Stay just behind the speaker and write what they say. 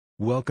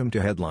Welcome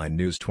to Headline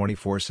News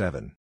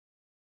 24/7.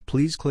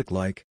 Please click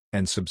like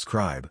and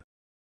subscribe.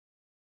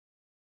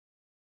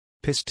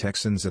 Pissed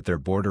Texans at their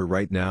border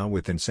right now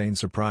with insane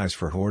surprise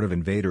for Hoard of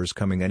Invaders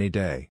coming any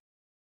day.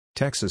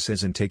 Texas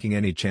isn't taking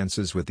any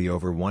chances with the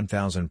over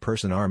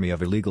 1,000-person army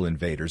of illegal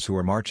invaders who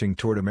are marching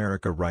toward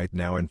America right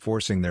now and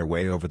forcing their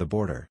way over the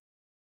border.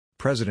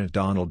 President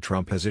Donald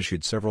Trump has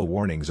issued several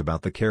warnings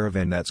about the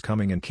caravan that's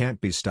coming and can't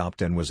be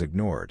stopped and was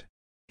ignored.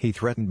 He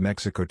threatened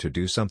Mexico to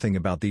do something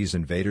about these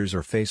invaders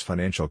or face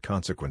financial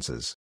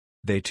consequences.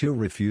 They too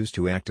refused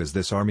to act as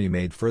this army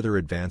made further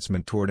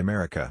advancement toward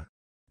America.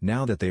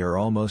 Now that they are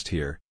almost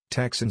here,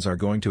 Texans are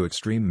going to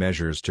extreme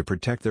measures to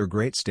protect their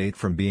great state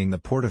from being the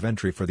port of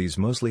entry for these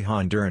mostly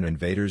Honduran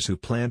invaders who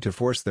plan to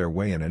force their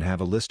way in and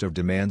have a list of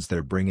demands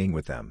they're bringing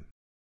with them.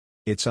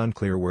 It's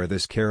unclear where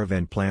this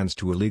caravan plans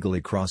to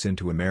illegally cross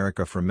into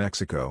America from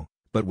Mexico,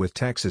 but with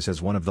Texas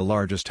as one of the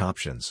largest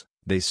options,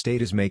 the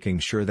state is making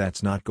sure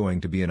that's not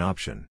going to be an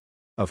option.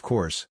 Of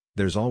course,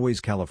 there's always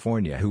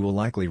California, who will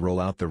likely roll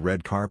out the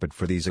red carpet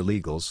for these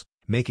illegals,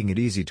 making it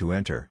easy to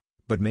enter,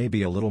 but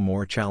maybe a little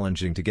more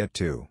challenging to get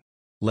to.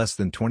 Less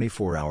than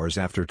 24 hours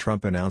after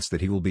Trump announced that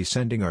he will be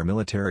sending our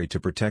military to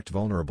protect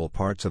vulnerable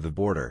parts of the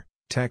border,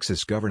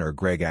 Texas Governor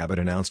Greg Abbott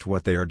announced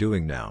what they are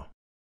doing now.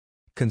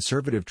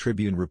 Conservative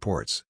Tribune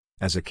reports,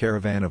 as a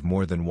caravan of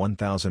more than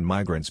 1,000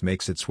 migrants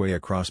makes its way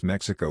across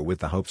Mexico with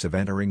the hopes of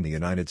entering the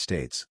United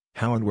States,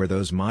 how and where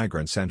those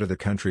migrants enter the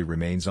country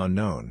remains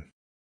unknown.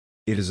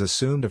 It is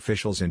assumed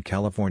officials in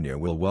California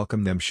will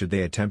welcome them should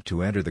they attempt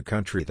to enter the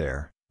country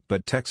there,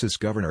 but Texas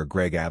Governor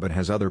Greg Abbott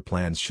has other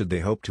plans should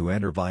they hope to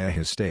enter via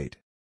his state.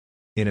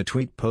 In a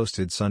tweet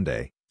posted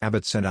Sunday,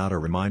 Abbott sent out a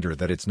reminder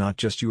that it's not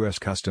just U.S.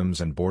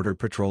 Customs and Border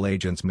Patrol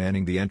agents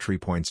manning the entry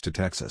points to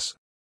Texas.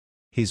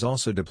 He's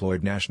also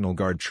deployed National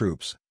Guard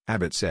troops,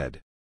 Abbott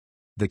said.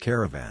 The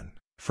caravan,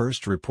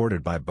 first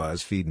reported by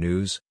BuzzFeed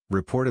News,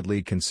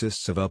 reportedly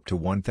consists of up to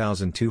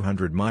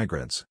 1,200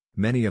 migrants,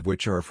 many of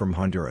which are from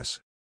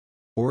Honduras.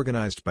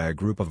 Organized by a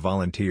group of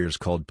volunteers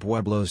called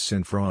Pueblos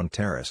Sin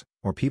Fronteras,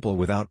 or People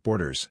Without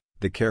Borders,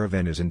 the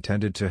caravan is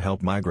intended to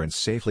help migrants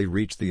safely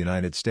reach the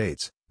United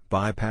States,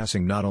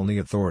 bypassing not only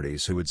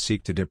authorities who would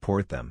seek to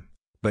deport them,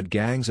 but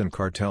gangs and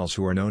cartels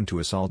who are known to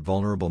assault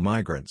vulnerable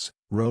migrants,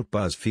 wrote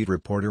BuzzFeed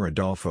reporter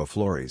Adolfo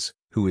Flores,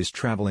 who is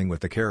traveling with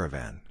the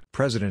caravan.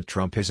 President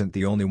Trump isn't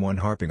the only one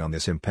harping on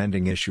this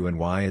impending issue and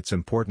why it's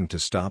important to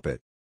stop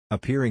it.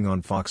 Appearing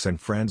on Fox and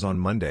Friends on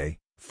Monday,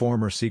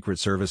 former Secret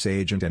Service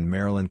agent and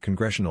Maryland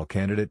congressional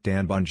candidate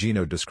Dan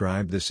Bongino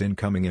described this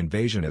incoming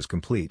invasion as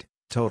complete,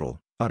 total,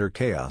 utter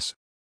chaos.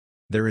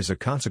 There is a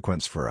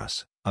consequence for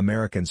us,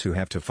 Americans, who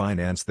have to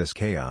finance this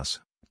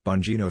chaos,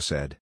 Bongino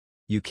said.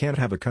 You can't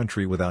have a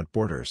country without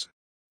borders.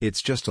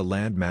 It's just a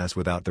landmass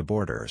without the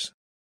borders.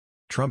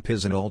 Trump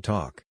isn't all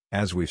talk,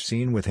 as we've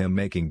seen with him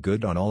making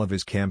good on all of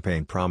his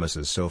campaign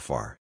promises so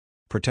far.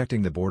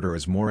 Protecting the border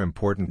is more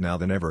important now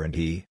than ever, and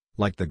he,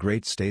 like the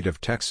great state of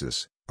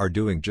Texas, are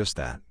doing just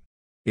that.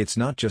 It's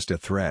not just a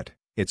threat,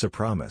 it's a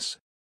promise.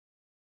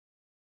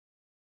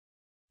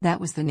 That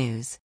was the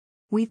news.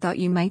 We thought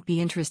you might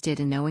be interested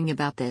in knowing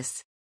about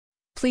this.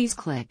 Please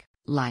click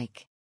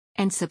like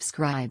and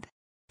subscribe.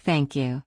 Thank you.